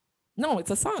album? No,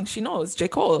 it's a song. She knows. J.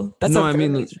 Cole. That's No, a I very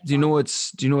mean, mainstream do you know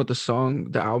song. what the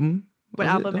song, the album? What of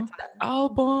it, album though? is that?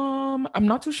 Album. I'm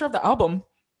not too sure of the album.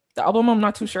 The album I'm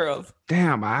not too sure of.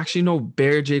 Damn, I actually know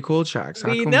bare J. Cole tracks.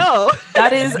 How We come- know.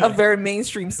 That is a very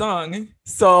mainstream song.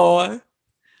 So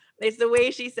It's the way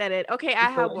she said it. Okay,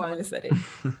 I have how I one. said it.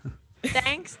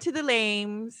 Thanks to the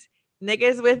lames,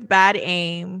 niggas with bad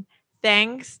aim.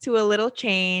 Thanks to a little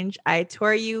change, I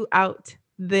tore you out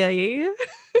the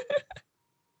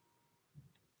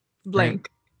blank.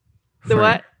 The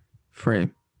what?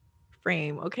 Frame.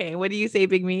 Frame. Okay. What do you say,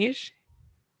 Big Mish?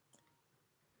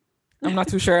 I'm not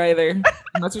too sure either.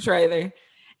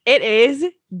 It is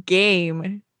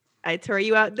game. I tore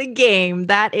you out the game.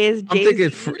 That is I'm Jay-Z.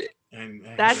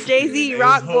 thinking That's Jay-Z,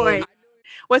 Rock Boy.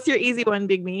 What's your easy one,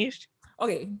 Big Mish?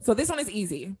 Okay, so this one is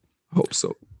easy. Hope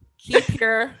so. Keep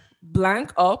your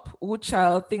blank up. Ooh,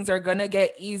 child, things are gonna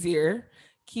get easier.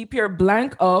 Keep your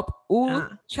blank up. Ooh,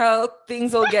 child,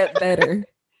 things will get better.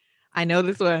 I know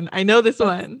this one. I know this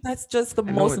one. That's just the I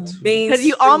know most it too. mainstream. Because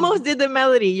you almost did the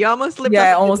melody. You almost slipped Yeah, up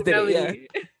I and almost the did it, melody.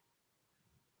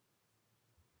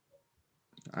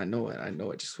 I know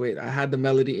it. Just wait. I had the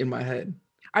melody in my head.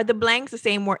 Are the blanks the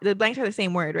same word? The blanks are the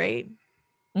same word, right?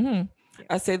 Mhm.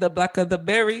 I say the black of the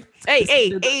berry. Hey, hey,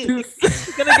 The hey.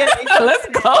 juice. Gonna get Let's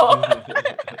go.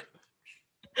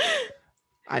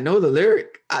 I know the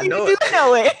lyric. I know You it. do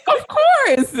know it. Of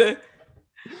course.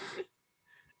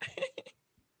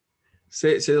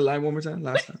 Say the line one more time.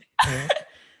 Last time.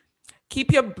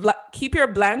 Keep your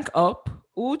blank up.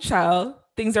 Ooh, child,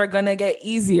 things are gonna get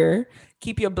easier.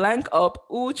 Keep your blank up.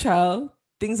 Ooh, child,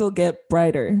 things will get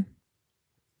brighter.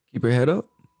 Keep your head up.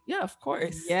 Yeah, of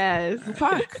course. Yes.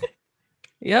 Fuck.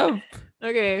 Yep.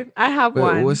 Okay, I have Wait,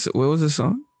 one. what was the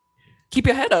song? Keep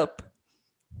your head up.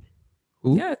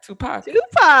 Who? Yeah, Tupac.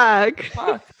 Tupac.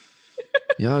 Tupac.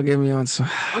 Y'all get me on some.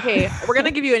 Okay, we're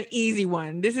gonna give you an easy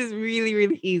one. This is really,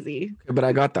 really easy. But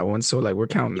I got that one, so like we're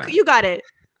counting that. You got it.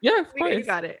 Yeah, of You course.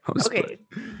 got it. I was Okay.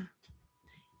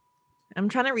 I'm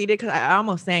trying to read it because I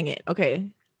almost sang it. Okay.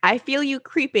 I feel you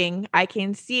creeping. I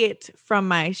can see it from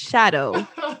my shadow.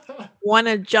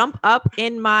 Wanna jump up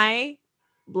in my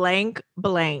blank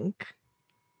blank.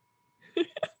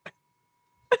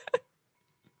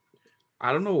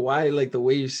 I don't know why, like the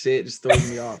way you say it just throws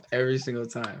me off every single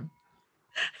time.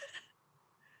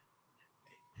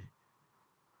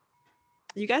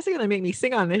 You guys are gonna make me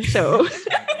sing on this show. I was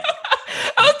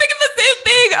thinking the same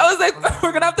thing. I was like,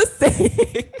 we're gonna have to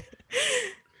sing.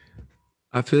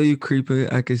 I feel you creeping.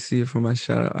 I can see it from my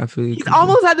shadow. I feel you. He's creeping.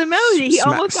 almost had the melody. He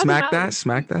almost got the smack melody. that.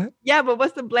 Smack that. Yeah, but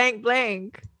what's the blank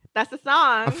blank? That's the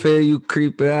song. I feel you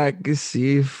creeping. I can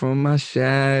see it from my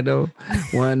shadow.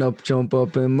 Jump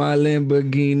up in my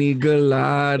Lamborghini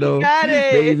Gallardo. You got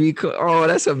it. Baby, oh,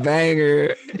 that's a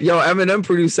banger. Yo, Eminem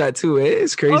produced that too.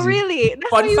 It's crazy. Oh, really? That's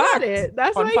Fun why you got fact. it.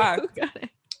 That's Fun why fact. you got it.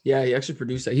 Yeah, he actually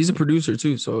produced that. He's a producer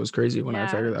too, so it was crazy when I Yeah.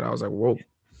 figured that. I was like, whoa.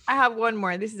 I have one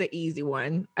more. This is an easy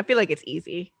one. I feel like it's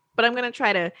easy, but I'm gonna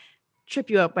try to trip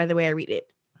you up by the way I read it.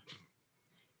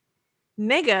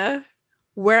 Nigga,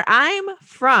 where I'm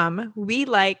from, we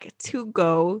like to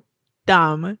go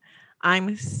dumb.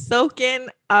 I'm soaking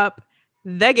up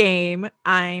the game.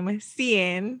 I'm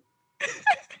seeing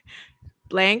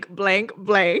blank, blank,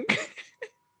 blank.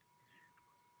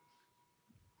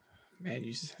 Man,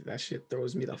 that shit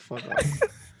throws me the fuck off.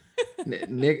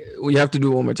 Nigga, we have to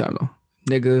do it one more time though.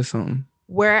 Nigga, something.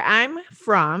 Where I'm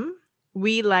from,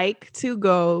 we like to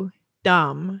go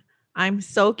dumb. I'm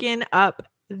soaking up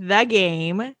the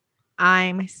game.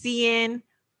 I'm seeing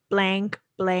blank,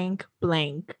 blank,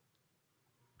 blank.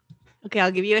 Okay, I'll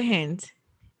give you a hint.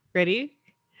 Ready?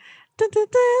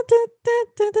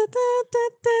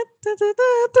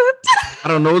 I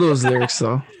don't know those lyrics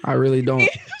though. I really don't. You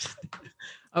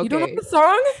don't Okay. know the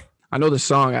song? I know the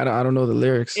song. I don't know the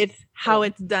lyrics. It's how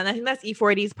it's done. I think that's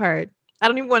E40's part. I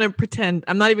don't even want to pretend.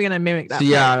 I'm not even gonna mimic that. So,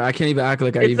 yeah, I can't even act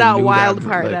like I it's even that knew wild that,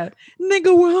 part like, that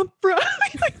nigga where I'm from.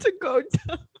 I like to go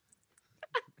down.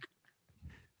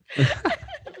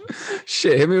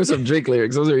 Shit, hit me with some Drake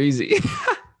lyrics. Those are easy.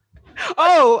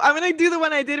 Oh, I'm gonna do the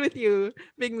one I did with you,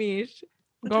 Big Mish.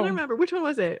 I'm trying to Go. remember which one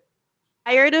was it.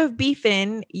 Tired of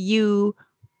beefing, you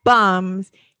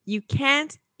bums. You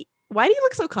can't. Why do you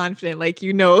look so confident? Like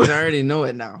you know. I already know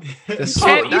it now. That's You so,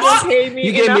 can't even that's, pay me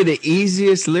you gave me enough. the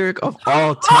easiest lyric of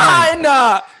all time.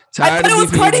 I Tired thought of it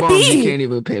was beefing you Cardi bums. You B. can't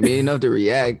even pay me enough to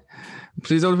react.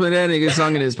 Please don't put that nigga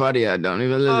song in his party. I don't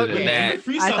even listen Okay. to that.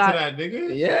 Freestyle I thought- to that,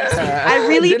 nigga. Yeah, I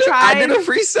really I did tried. a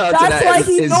freestyle to That's that. why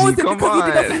he Izzy, knows it come because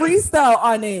he did a on. freestyle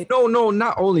on it. No,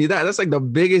 not only that. That's like the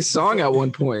biggest song at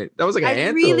one point. That was like an I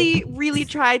anthem. really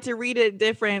tried to read it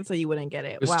different so you wouldn't get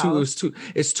it.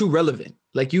 It's too relevant.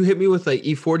 Like you hit me with like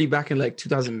E40 back in like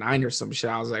 2009 or some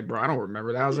shit. I was like, bro, I don't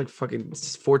remember that. I was like fucking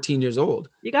 14 years old.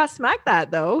 You got smacked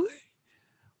that though.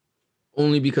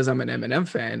 Only because I'm an Eminem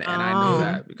fan and I know Oh.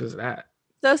 that because of that.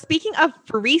 So speaking of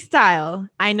freestyle,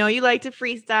 I know you like to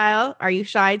freestyle. Are you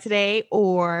shy today,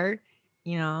 or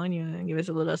you wanna give us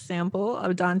a little sample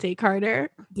of Dante Carter?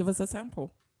 Give us a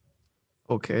sample.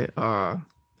 Okay.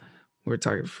 We're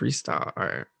talking freestyle. All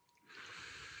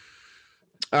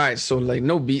right. So like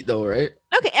no beat though, right?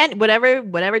 Okay, and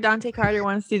whatever Dante Carter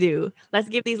wants to do. Let's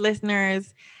give these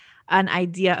listeners an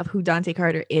idea of who Dante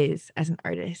Carter is as an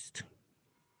artist.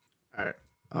 All right.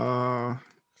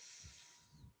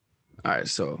 All right,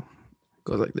 so it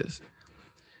goes like this.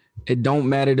 It don't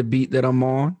matter the beat that I'm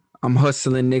on. I'm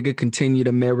hustling, nigga. Continue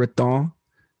the marathon.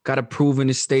 Gotta prove in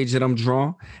the stage that I'm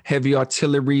drawn. Heavy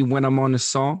artillery when I'm on the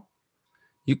song.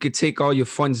 You could take all your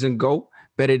funds and go.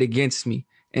 Bet it against me.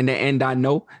 In the end, I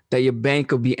know that your bank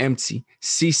will be empty.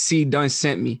 CC done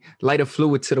sent me. Lighter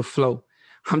fluid to the flow.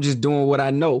 I'm just doing what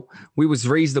I know. We was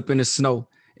raised up in the snow.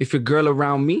 If your girl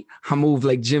around me, I move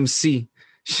like Jim C.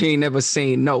 She ain't never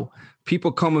saying no.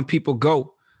 People come and people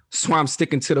go. So I'm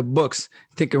sticking to the books.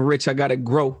 Thinking rich, I gotta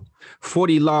grow.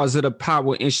 40 laws of the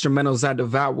power. Instrumentals I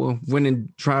devour.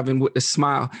 Winning, driving with a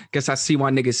smile. Guess I see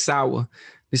why niggas sour.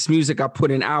 This music I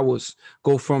put in hours.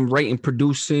 Go from writing,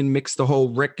 producing, mix the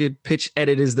whole record. Pitch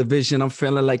edit is the vision. I'm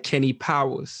feeling like Kenny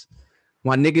Powers.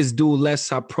 While niggas do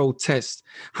less, I protest.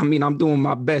 I mean, I'm doing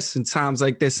my best. In times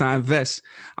like this, I invest.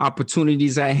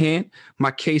 Opportunities at hand.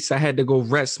 My case, I had to go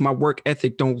rest. My work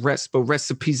ethic don't rest, but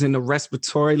recipes in the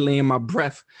respiratory, laying my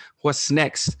breath. What's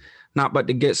next? Not about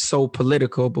to get so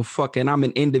political, but fucking, I'm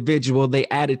an individual. They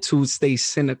attitude stay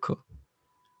cynical.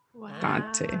 Wow.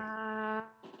 Dante.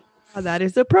 That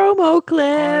is a promo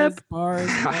clip. Bars.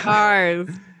 Bars.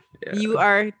 Yeah. You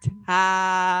are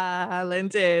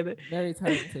talented. Very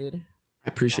talented. I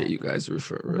appreciate you guys I heard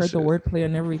the wordplay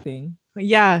and everything.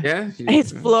 Yeah. Yeah.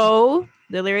 His flow,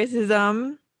 the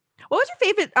lyricism. What was your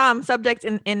favorite subject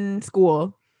in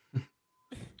school?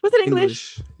 Was it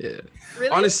English? Yeah. Really?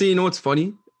 Honestly, you know what's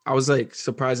funny? I was like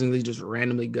surprisingly just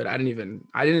randomly good. I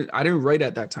didn't write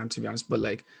at that time, to be honest, but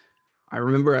like I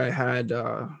remember I had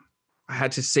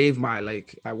to save my,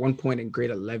 like, at one point in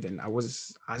grade 11, I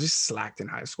just slacked in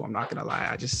high school. I'm not gonna lie.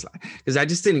 Because I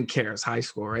just didn't care. It's high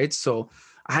school, right? So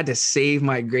I had to save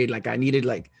my grade. Like I needed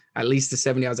like at least a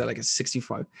 70. I was at like a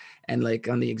 65. And like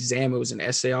on the exam, it was an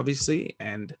essay, obviously.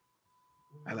 And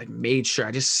I like made sure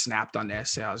I just snapped on the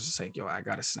essay. I was just like, yo, I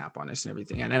gotta snap on this and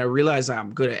everything. And then I realized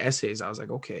I'm good at essays. I was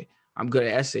like, okay, I'm good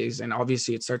at essays. And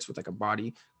obviously it starts with like a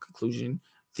body, conclusion,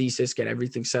 thesis, get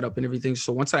everything set up and everything.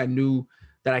 So once I knew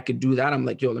that I could do that, I'm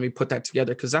like, yo, let me put that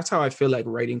together. Cause that's how I feel like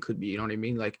writing could be, you know what I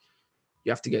mean? Like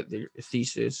you have to get the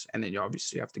thesis and then you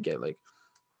obviously have to get like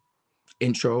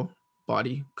intro,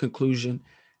 body, conclusion,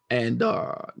 and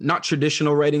not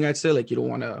traditional writing, I'd say. Like you don't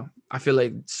want to, I feel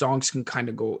like songs can kind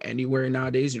of go anywhere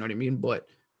nowadays, you know what I mean? But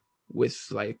with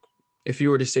like, if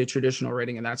you were to say traditional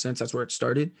writing in that sense, that's where it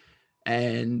started.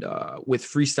 And with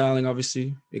freestyling,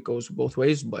 obviously it goes both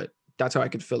ways, but that's how I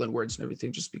could fill in words and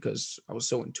everything just because I was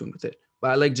so in tune with it.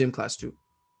 But I like gym class too.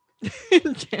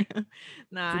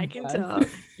 Nah, I can tell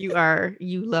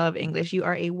you love English. You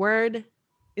are a wordsmith?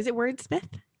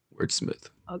 Wordsmith.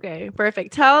 Okay,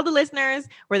 perfect. Tell the listeners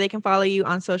where they can follow you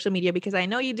on social media because I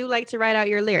know you do like to write out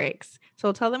your lyrics.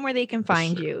 So tell them where they can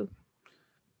find you.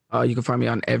 You can find me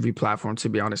on every platform, to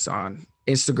be honest, on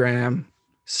Instagram,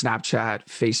 Snapchat,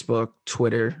 Facebook,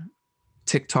 Twitter,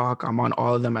 TikTok. I'm on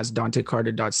all of them as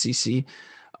DanteCarter.cc.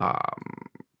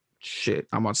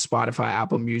 I'm on Spotify,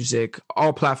 Apple Music,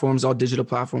 all platforms, all digital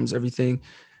platforms, everything.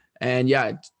 And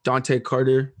yeah, Dante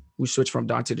Carter. We switched from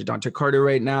Dante to Dante Carter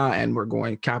right now, and we're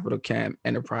going Capital Camp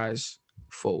Enterprise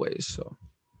full ways. So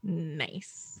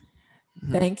nice.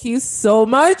 Thank you so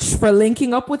much for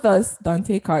linking up with us,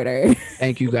 Dante Carter.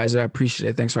 Thank you guys. I appreciate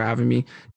it. Thanks for having me.